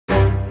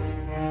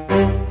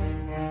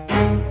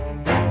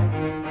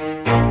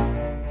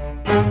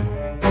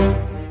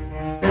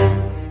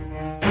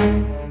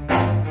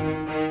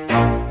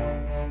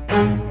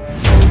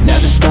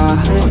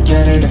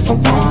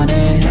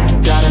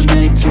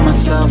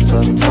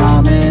a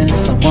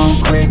promise. I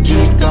won't quit,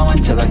 keep going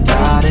till I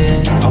got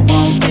it. I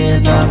won't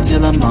give up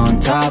till I'm on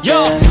top.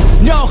 Yo,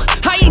 no,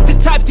 I ain't the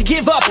type to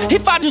give up.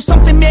 If I do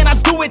something, man, I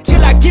do it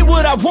till I get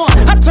what I want.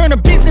 I turn a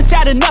business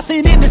out of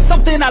nothing into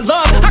something I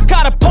love. I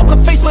got a poker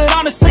face, but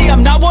honestly,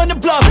 I'm not one to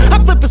bluff. I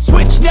flip a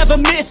switch, never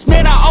miss,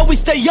 man, I always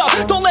stay up.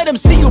 Don't let them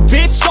see you,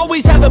 bitch,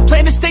 always have a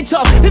plan to stay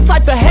tough. This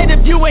life ahead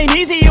of you ain't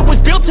easy, it was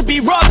built to be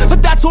rough.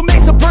 But that's what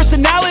makes a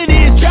personality,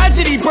 is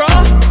tragedy,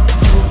 bruh.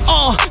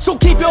 So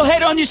keep your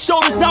head on your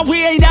shoulders. Now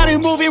we ain't out here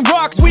moving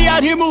rocks, we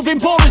out here moving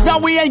boulders. Now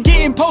we ain't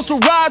getting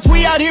posterized,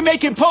 we out here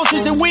making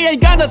posters. And we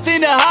ain't got nothing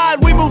to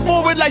hide, we move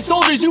forward like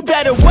soldiers. You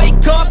better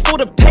wake up for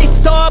the pay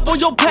stub, or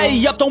you'll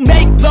pay up. Don't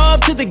make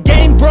love to the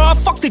game, bruh,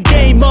 fuck the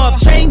game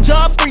up. Change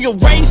up,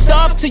 rearrange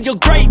stuff to your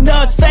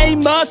greatness.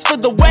 Famous for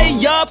the way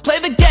up, play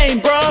the game,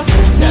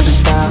 bruh. Never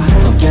stop,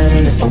 I'll get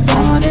it if I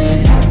want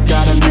it.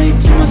 Gotta make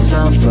to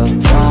myself a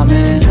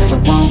promise. I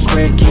won't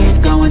quit,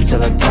 keep going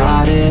till I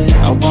got it.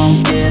 I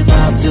won't give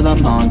up till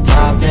I'm on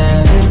top,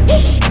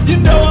 yeah. You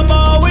know I'm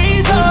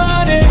always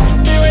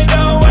honest, there ain't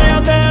no way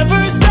I'm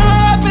ever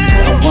stopping.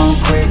 I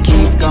won't quit,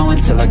 keep going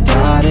till I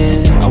got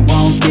it. I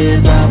won't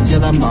give up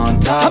till I'm on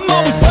top, I'm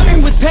always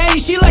flirting with pain,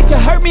 she like to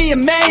hurt me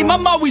and maim.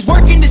 I'm always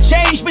working to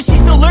change, but she's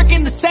still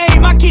lurking the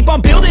same. I keep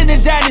on building a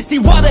dynasty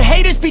while the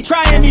haters be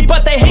trying me.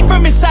 But they hate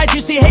from inside, you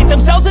see, hate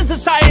themselves in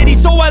society.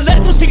 So I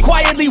let them speak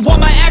quietly while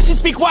my actions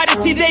speak wider.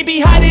 See, they be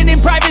hiding in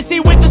privacy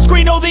with the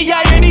screen, oh the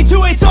irony.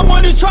 To hate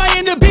someone who's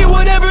trying to be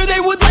whatever they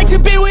would like to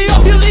be. We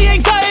all feel the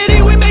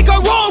anxiety, we make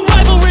our own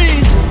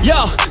rivalries.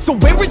 Yo, so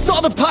where is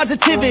all the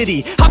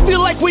positivity? I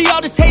feel like we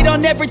all just hate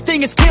on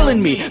everything, it's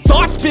killing me.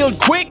 Thoughts build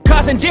quick,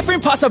 causing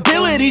different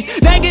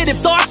possibilities. Negative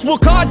thoughts will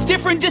cause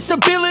different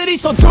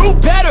disabilities. So do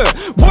better,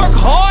 work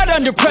hard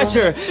under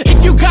pressure.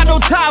 If you got no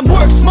time,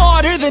 work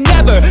smarter than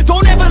ever.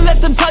 Don't ever let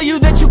them tell you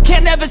that you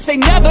can't never say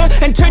never.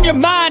 And turn your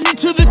mind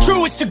into the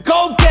truest of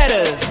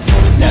go-getters.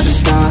 Never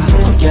stop,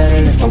 I'll get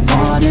it if I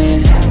want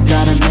it.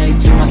 Gotta make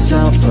to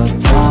myself a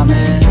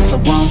promise. I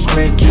won't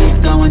quit,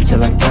 keep going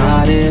till I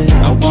got it.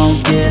 I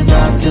won't give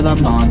up till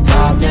I'm on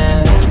top,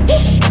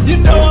 yeah. You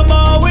know I'm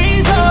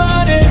always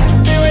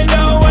honest, there ain't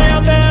no way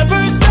I'm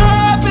ever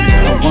stopping.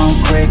 I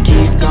won't quit,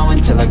 keep going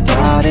till I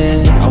got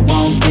it. I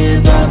won't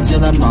give up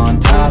till I'm on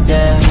top,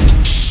 yeah.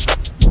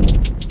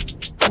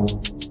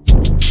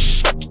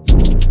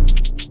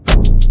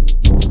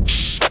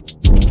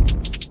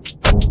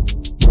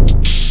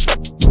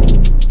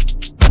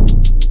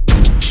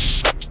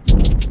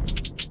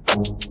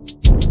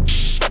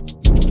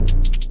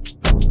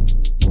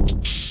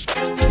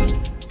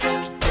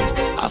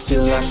 I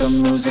feel like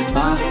I'm losing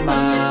my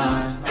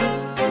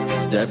mind.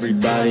 Is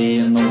everybody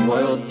in the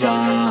world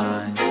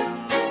blind?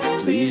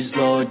 Please,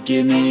 Lord,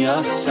 give me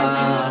a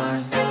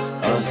sign,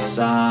 a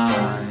sign.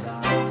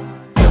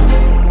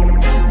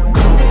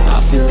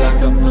 I feel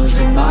like I'm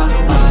losing my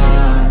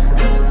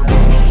mind.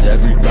 Is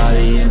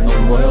everybody in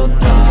the world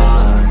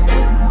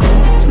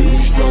blind?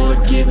 Please,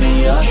 Lord, give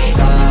me a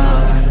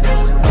sign,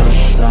 a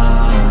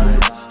sign.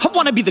 I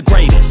wanna be the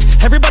greatest.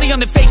 Everybody on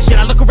the fake shit,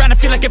 I look around and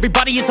feel like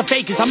everybody is the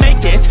fakest. I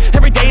make this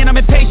every day and I'm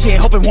impatient,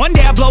 hoping one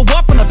day I blow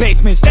up from the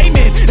basement.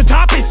 Statement, the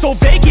top is so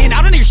vacant,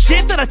 I don't hear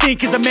shit that I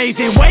think is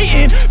amazing.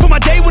 Waiting for my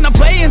day when I'm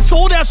playing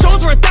sold out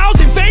shows for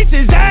 1,000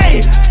 faces.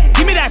 Hey,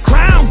 give me that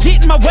crown,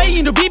 get in my way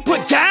and to be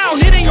put down.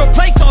 It ain't your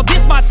place, all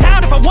this my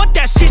town. If I want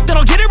that shit, then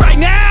I'll get it right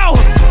now.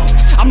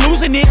 I'm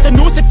losing it, the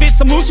noose it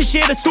fits, I'm losing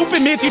shit. A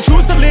stupid myth, you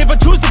choose to live or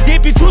choose to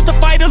dip. You choose to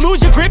fight or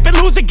lose your grip and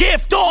lose a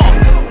gift.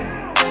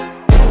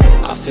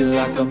 I feel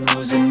like I'm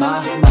losing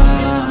my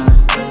mind.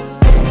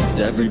 Is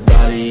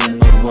everybody in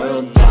the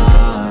world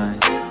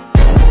blind?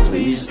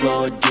 Please,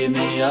 Lord, give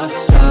me a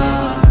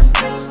sign,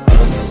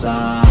 a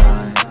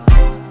sign.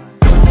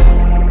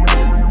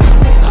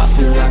 I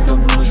feel like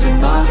I'm losing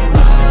my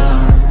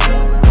mind.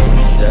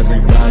 Is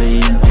everybody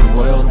in the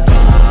world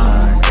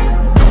blind?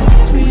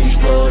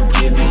 Please, Lord,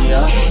 give me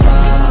a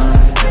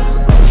sign,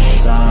 a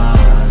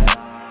sign.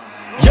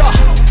 Yeah,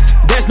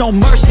 there's no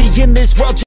mercy in this world.